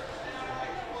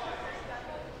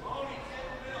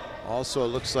 Also, it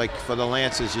looks like for the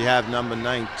Lancers you have number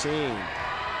 19.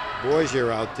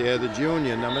 Boisier out there, the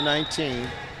junior, number 19.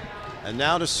 And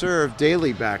now to serve,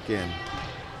 Daly back in.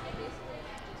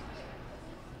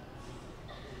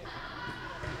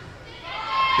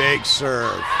 Big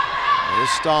serve. There's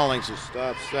Stallings who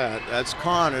stops that. That's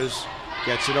Connors.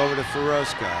 Gets it over to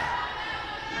Ferrosco.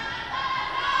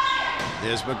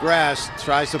 There's McGrath.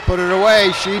 Tries to put it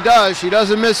away. She does. She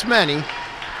doesn't miss many.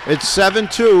 It's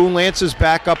 7-2. Lancers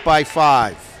back up by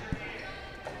 5.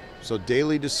 So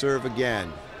Daly to serve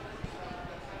again.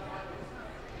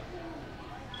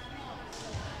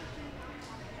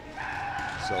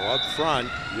 So up front,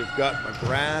 you've got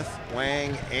McGrath,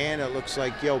 Wang, and it looks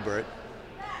like Gilbert.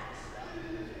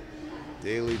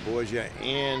 Daly, Borgia,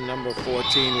 and number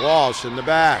 14, Walsh in the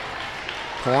back.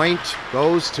 Point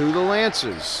goes to the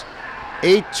Lancers.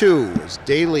 8-2 as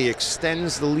Daly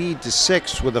extends the lead to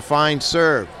 6 with a fine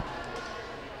serve.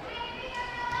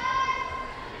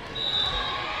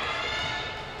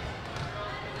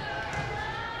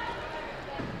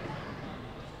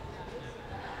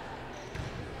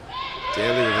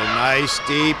 Daly with a nice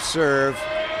deep serve.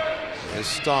 There's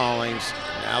Stallings.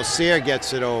 Now Sear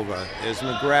gets it over. There's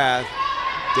McGrath.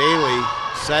 Daly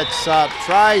sets up,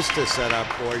 tries to set up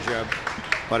Borgia,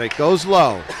 but it goes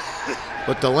low.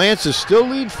 But the Lancers still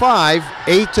lead 5,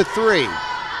 8-3.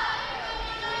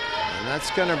 And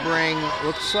that's going to bring,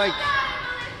 looks like,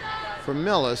 for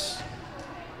Millis,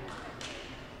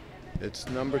 it's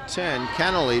number 10,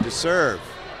 Kennelly, to serve.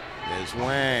 There's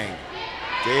Wang.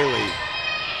 Daly.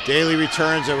 Daly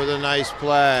returns it with a nice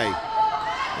play.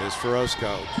 There's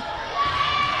Ferrosco.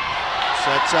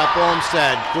 Sets up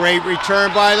Olmsted. Great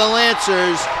return by the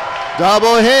Lancers.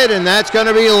 Double hit, and that's going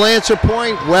to be a Lancer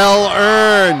point. Well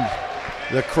earned.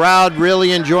 The crowd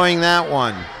really enjoying that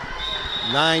one.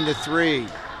 9-3.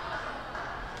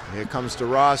 Here comes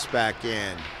DeRoss back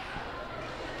in.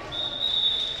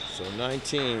 So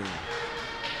 19.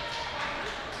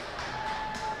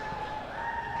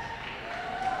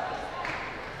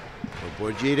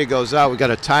 Borgita goes out. We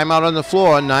got a timeout on the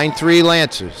floor. 9-3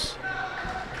 Lancers.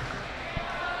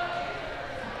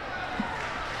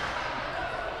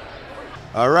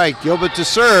 All right, Gilbert to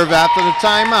serve after the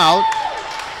timeout.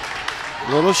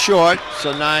 A little short,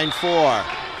 so 9-4.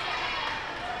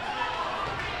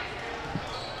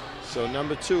 So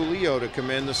number 2, Leo, to come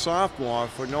in, the sophomore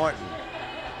for Norton.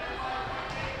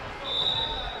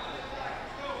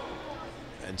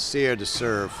 And Sear to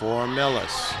serve for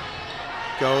Millis.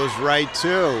 Goes right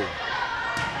to.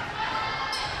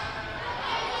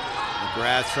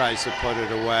 McGrath tries to put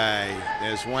it away.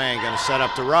 There's Wang, going to set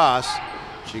up to Ross.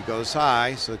 She goes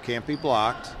high, so it can't be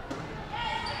blocked.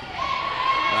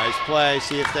 Nice play,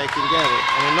 see if they can get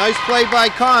it. And a nice play by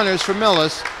Connors for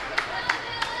Millis.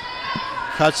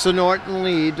 Cuts the Norton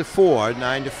lead to 4,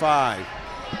 9-5.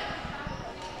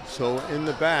 So in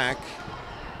the back,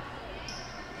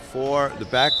 for the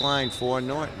back line for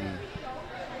Norton,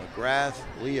 McGrath,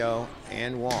 Leo,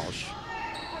 and Walsh.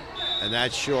 And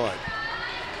that's short.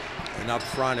 And up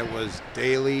front it was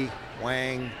Daly,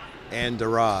 Wang, and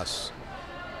DeRoss.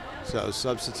 So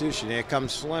substitution. Here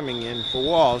comes Fleming in for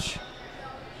Walsh.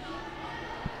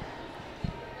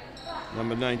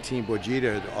 Number 19,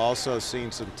 Borgita, had also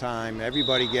seen some time.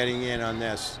 Everybody getting in on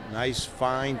this. Nice,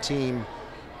 fine team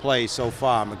play so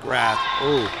far. McGrath,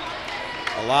 ooh,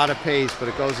 a lot of pace, but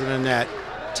it goes in the net.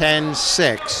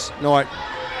 10-6, Norton.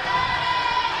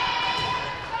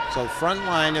 So front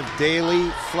line of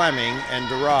Daly, Fleming, and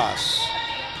DeRoss.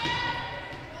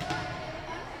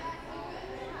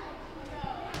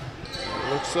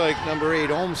 Looks like number 8,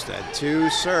 Olmsted, to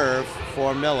serve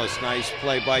for Millis. Nice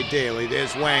play by Daly.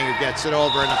 There's Wang who gets it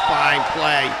over in a fine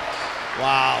play.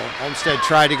 Wow, Olmsted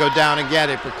tried to go down and get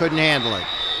it, but couldn't handle it.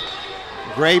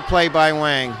 Great play by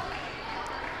Wang,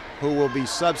 who will be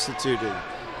substituted.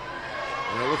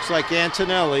 And it looks like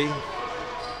Antonelli,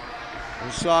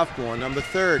 the sophomore, number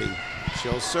 30.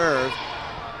 She'll serve.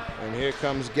 And here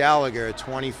comes Gallagher at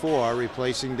 24,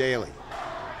 replacing Daly.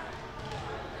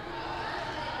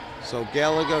 So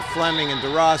Gallagher, Fleming, and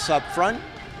DeRoss up front,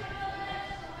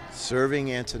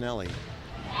 serving Antonelli.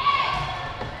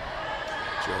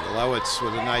 Jogalewicz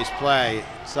with a nice play.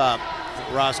 It's up.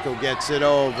 Roscoe gets it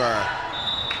over.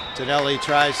 Antonelli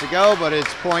tries to go, but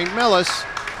it's point Millis.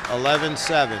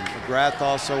 11-7. McGrath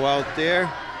also out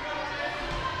there.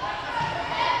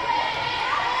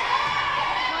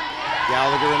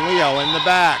 Gallagher and Leo in the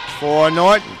back for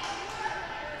Norton.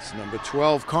 It's number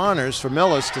 12, Connors, for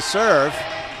Millis to serve.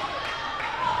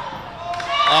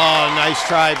 Oh, nice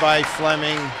try by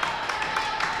Fleming.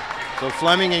 So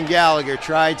Fleming and Gallagher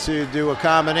tried to do a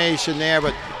combination there,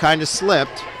 but kind of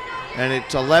slipped. And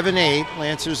it's 11-8.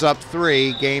 Lancers up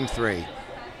 3, game 3.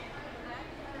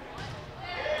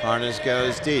 Connors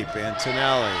goes deep.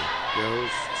 Antonelli goes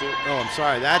to, oh, I'm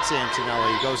sorry, that's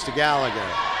Antonelli. He goes to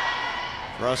Gallagher.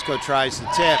 Roscoe tries to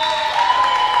tip.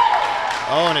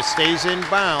 Oh, and it stays in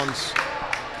bounds.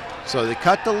 So they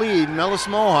cut the lead. Millis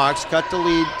Mohawks cut the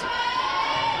lead.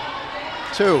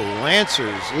 2.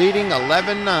 Lancers leading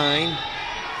 11-9.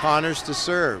 Connors to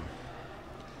serve.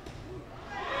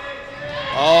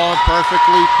 Oh,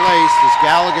 perfectly placed as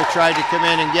Gallagher tried to come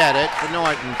in and get it for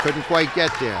Norton. Couldn't quite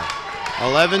get there.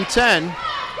 11-10.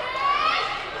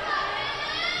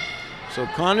 So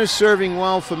Connors serving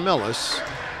well for Millis.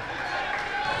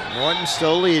 Norton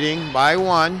still leading by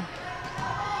 1.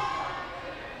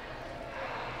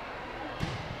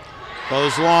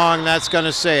 Goes long, that's going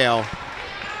to sail.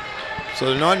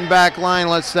 So the Norton back line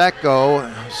lets that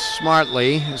go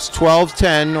smartly. It's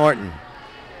 12-10 Norton.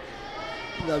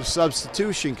 We have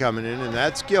substitution coming in, and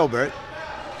that's Gilbert,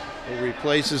 who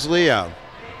replaces Leo.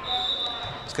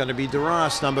 It's going to be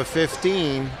DeRoss, number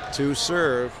 15, to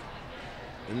serve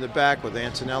in the back with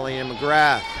Antonelli and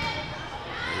McGrath.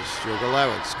 There's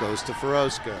Jogalewicz, goes to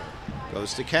Ferosco,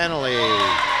 goes to Kennelly,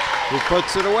 who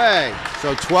puts it away.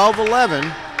 So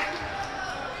 12-11.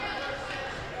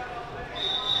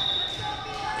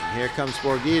 Here comes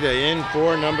Borgita in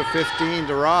for number 15,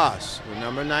 DeRoss. The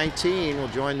number 19 will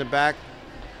join the back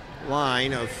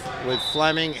line with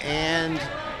Fleming and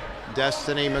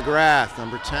Destiny McGrath,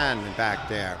 number 10, back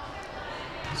there.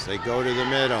 As they go to the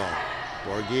middle,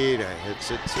 Borgita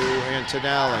hits it to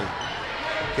Antonelli.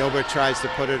 Gilbert tries to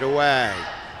put it away.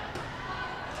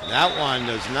 That one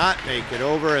does not make it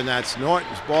over, and that's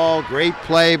Norton's ball. Great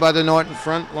play by the Norton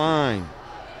front line.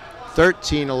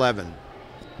 13-11.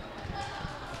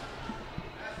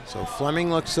 So Fleming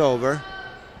looks over.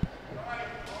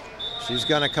 She's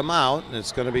going to come out, and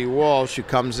it's going to be Walsh who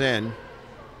comes in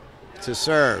to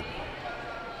serve.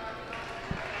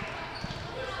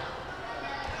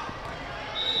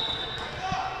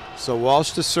 So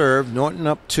Walsh to serve. Norton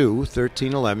up 2,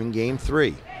 13-11, game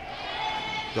 3.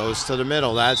 Goes to the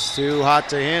middle. That's too hot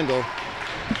to handle.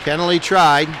 Kennelly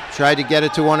tried to get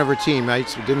it to one of her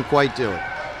teammates, but didn't quite do it.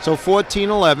 So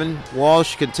 14-11,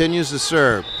 Walsh continues to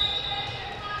serve.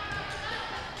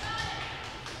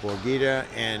 Borghita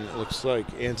and it looks like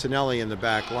Antonelli in the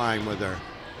back line with her.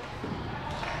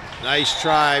 Nice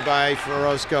try by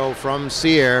Ferrosco from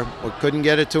Sear, but couldn't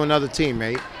get it to another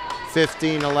teammate.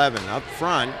 15-11. Up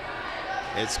front,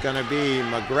 it's going to be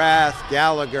McGrath,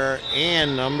 Gallagher,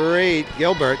 and number 8,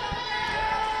 Gilbert,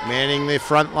 manning the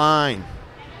front line.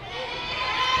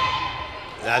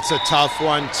 That's a tough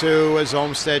one, too, as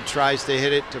Olmsted tries to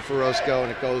hit it to Ferrosco,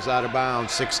 and it goes out of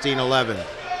bounds, 16-11.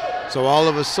 So all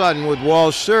of a sudden, with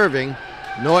Walsh serving,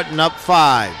 Norton up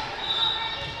 5.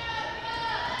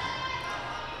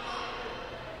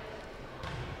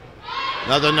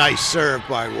 Another nice serve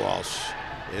by Walsh.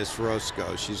 Here's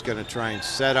Ferrosco. She's going to try and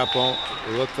set up.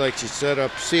 It looked like she set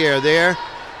up Sear there,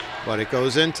 but it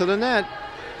goes into the net.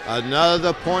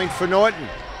 Another point for Norton.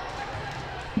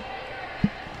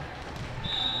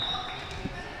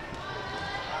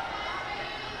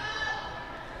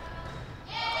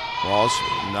 Walsh,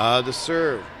 another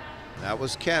serve. That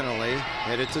was Kennelly.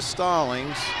 Hit it to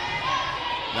Stallings.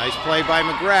 Nice play by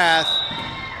McGrath.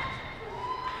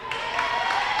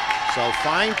 So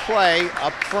fine play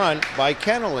up front by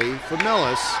Kennelly for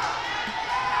Millis.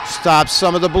 Stops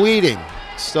some of the bleeding.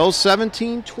 Still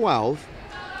 17-12.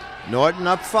 Norton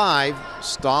up 5.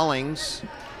 Stallings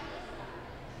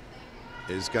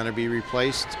is going to be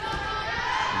replaced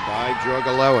by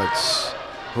Drogalewicz,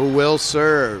 who will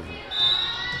serve.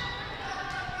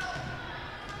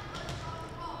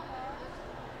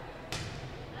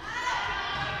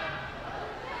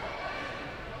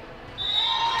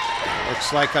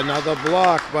 Looks like another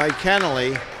block by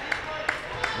Kennelly.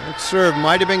 That serve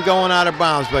might have been going out of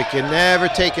bounds, but you never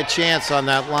take a chance on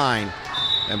that line.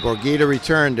 And Borghita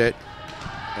returned it,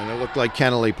 and it looked like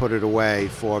Kennelly put it away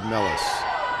for Millis.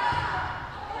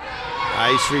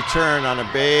 Nice return on a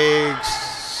big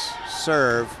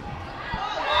serve.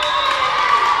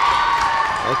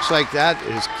 Looks like that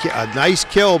is a nice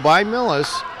kill by Millis.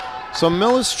 So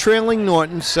Millis trailing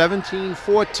Norton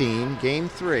 17-14, game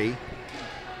 3.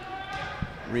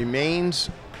 Remains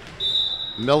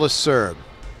Millis serve.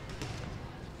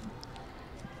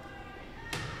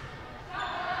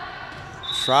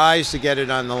 Tries to get it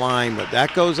on the line, but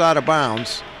that goes out of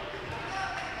bounds.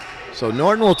 So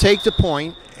Norton will take the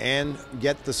point and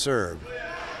get the serve.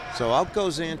 So out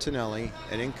goes Antonelli,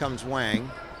 and in comes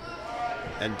Wang.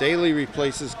 And Daly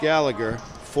replaces Gallagher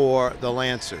for the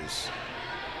Lancers.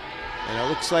 And it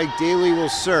looks like Daly will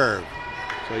serve.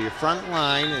 So your front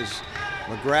line is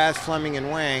McGrath, Fleming, and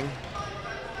Wang.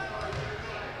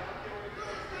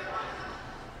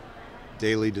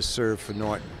 Daly to serve for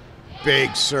Norton.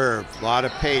 Big serve, a lot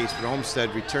of pace, but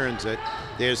Olmsted returns it.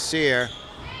 There's Sear.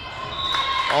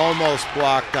 Almost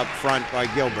blocked up front by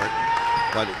Gilbert,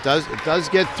 but it does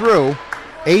get through.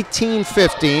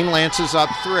 18-15, Lancers up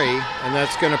 3, and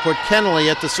that's going to put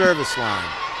Kennelly at the service line.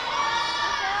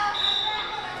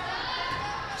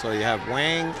 So you have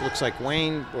Wang, looks like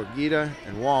Wayne, Borghita,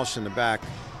 and Walsh in the back.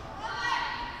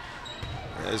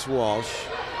 There's Walsh.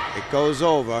 It goes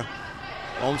over.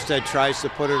 Olmsted tries to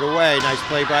put it away. Nice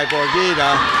play by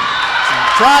Borghita.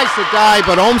 Tries to dive,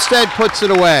 but Olmsted puts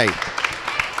it away.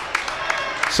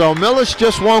 So Millis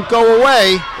just won't go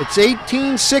away. It's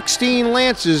 18-16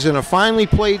 Lancers in a finely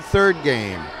played third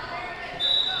game.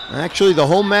 Actually, the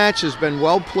whole match has been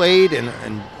well played and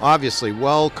obviously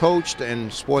well coached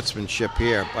and sportsmanship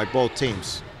here by both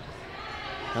teams.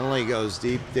 Kennelly goes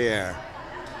deep there.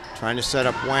 Trying to set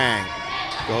up Wang.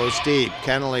 Goes deep.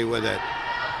 Kennelly with it.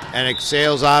 And it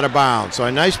sails out of bounds. So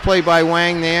a nice play by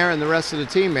Wang there and the rest of the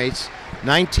teammates.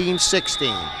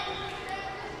 19-16.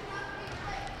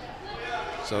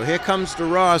 So here comes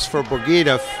DeRoss for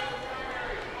Borghita.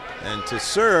 And to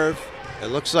serve, it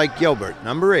looks like Gilbert,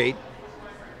 number 8.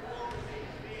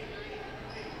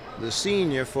 The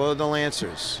senior for the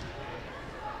Lancers.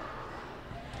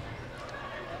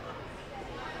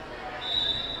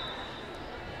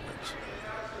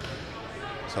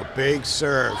 So big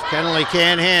serve. Kennelly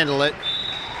can't handle it.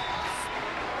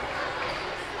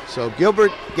 So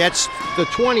Gilbert gets the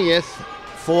 20th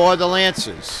for the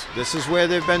Lancers. This is where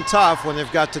they've been tough, when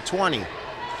they've got to 20.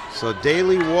 So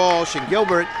Daly, Walsh, and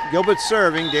Gilbert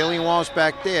serving. Daly and Walsh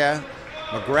back there.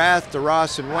 McGrath,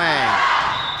 DeRoss, and Wang.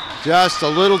 Just a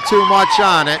little too much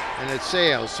on it, and it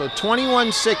sails. So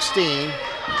 21-16,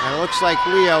 and it looks like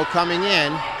Leo coming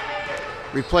in,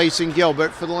 replacing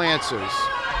Gilbert for the Lancers.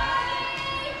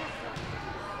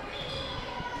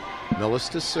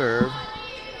 Millis to serve.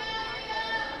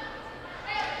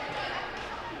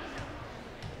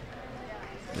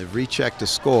 They've rechecked the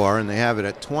score, and they have it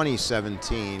at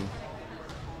 20-17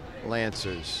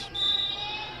 Lancers.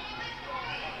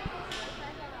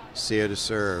 Sear to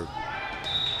serve.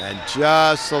 And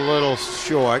just a little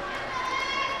short.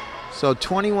 So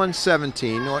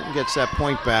 21-17, Norton gets that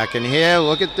point back. And here,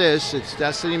 look at this, it's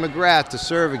Destiny McGrath to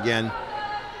serve again.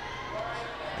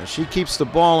 And she keeps the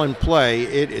ball in play.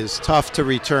 It is tough to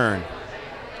return.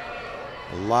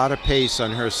 A lot of pace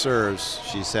on her serves.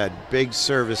 She's had big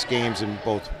service games in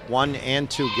both 1 and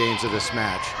 2 games of this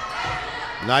match.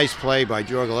 Nice play by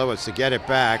Jorgalewicz to get it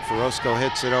back. Ferrosco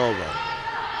hits it over.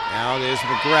 Now there's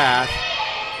McGrath.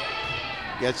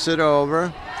 Gets it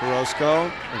over.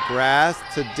 Ferrosco, McGrath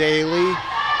to Daly.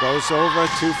 Goes over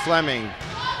to Fleming.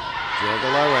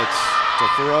 Jorgalewicz to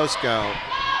Ferrosco.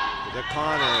 To the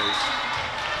corners.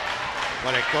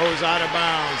 But it goes out of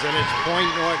bounds, and it's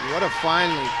point Norton. What a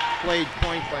finely played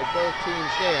point by both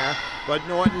teams there. But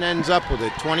Norton ends up with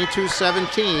it.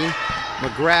 22-17.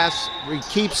 McGrath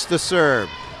keeps the serve.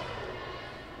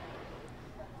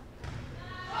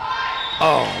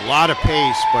 Oh, a lot of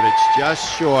pace, but it's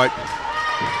just short.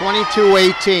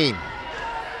 22-18.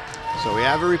 So we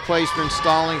have a replacement.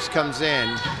 Stallings comes in.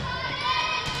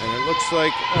 And it looks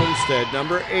like Olmsted,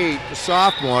 number 8, the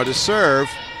sophomore, to serve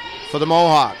for the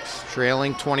Mohawks.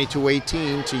 Trailing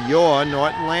 22-18 to your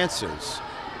Norton Lancers.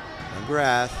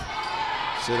 McGrath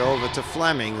sits it over to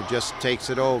Fleming, who just takes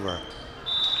it over.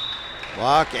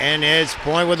 Block, and it's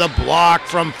point with a block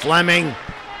from Fleming.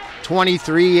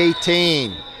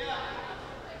 23-18.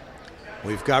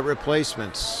 We've got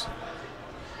replacements.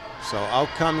 So out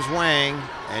comes Wang,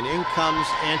 and in comes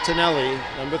Antonelli,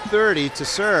 number 30, to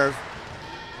serve.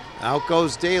 Out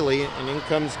goes Daly, and in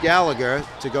comes Gallagher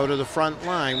to go to the front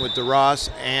line with DeRoss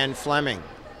and Fleming.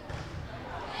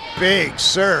 Big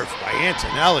serve by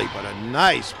Antonelli, but a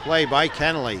nice play by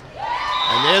Kennelly.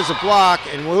 And there's a block,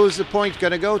 and who's the point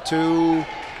going to go to?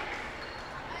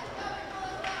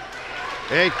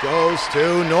 It goes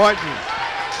to Norton.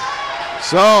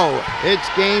 So it's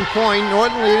game point.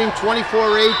 Norton leading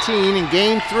 24-18 in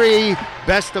game 3.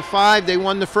 Best of 5. They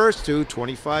won the first 2,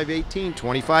 25-18,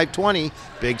 25-20.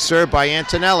 Big serve by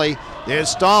Antonelli. There's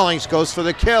Stallings, goes for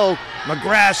the kill.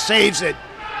 McGrath saves it.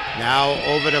 Now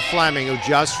over to Fleming, who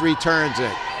just returns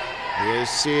it. Here's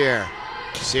Sear.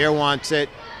 Sear wants it.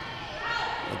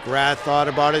 McGrath thought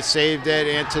about it, saved it.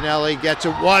 Antonelli gets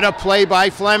it. What a play by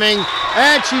Fleming.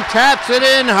 And she taps it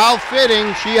in. How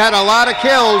fitting. She had a lot of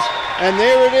kills. And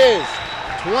there it is.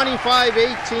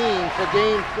 25-18 for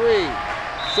game 3.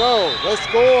 So the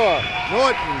score,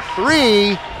 Norton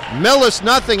 3, Millis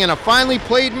nothing in a finely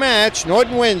played match.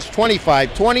 Norton wins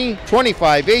 25-20,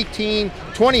 25-18,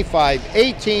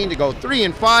 25-18 to go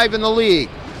 3-5 in the league.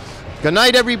 Good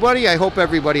night, everybody. I hope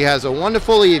everybody has a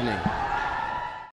wonderful evening.